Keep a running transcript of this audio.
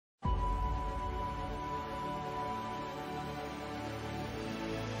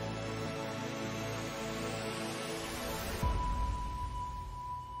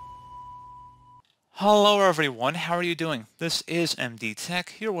Hello everyone, how are you doing? This is MD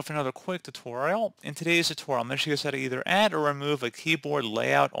Tech here with another quick tutorial. In today's tutorial, I'm going to show you how to either add or remove a keyboard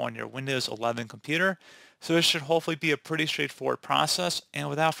layout on your Windows 11 computer. So this should hopefully be a pretty straightforward process, and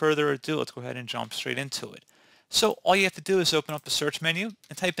without further ado, let's go ahead and jump straight into it. So all you have to do is open up the search menu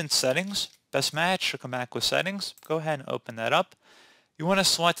and type in settings. Best match should come back with settings. Go ahead and open that up. You want to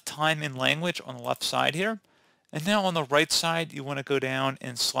select time and language on the left side here. And now on the right side, you want to go down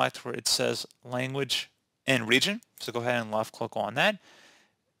and select where it says language and region. So go ahead and left click on that.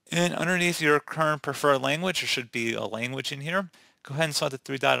 And underneath your current preferred language, there should be a language in here. Go ahead and select the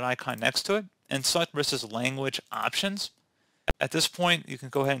three-dotted icon next to it and select where it says language options. At this point, you can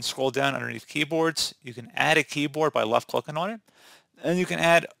go ahead and scroll down underneath keyboards. You can add a keyboard by left clicking on it. And you can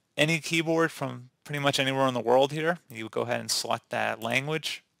add any keyboard from pretty much anywhere in the world here. You would go ahead and select that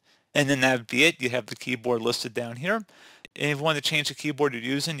language. And then that would be it. You have the keyboard listed down here. And if you want to change the keyboard you're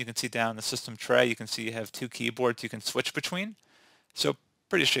using, you can see down in the system tray, you can see you have two keyboards you can switch between. So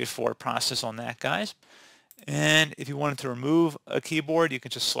pretty straightforward process on that, guys. And if you wanted to remove a keyboard, you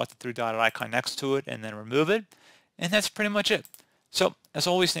can just select the three-dotted icon next to it and then remove it. And that's pretty much it. So as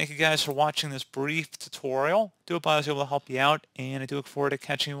always, thank you guys for watching this brief tutorial. Do hope I was able to help you out, and I do look forward to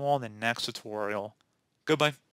catching you all in the next tutorial. Goodbye.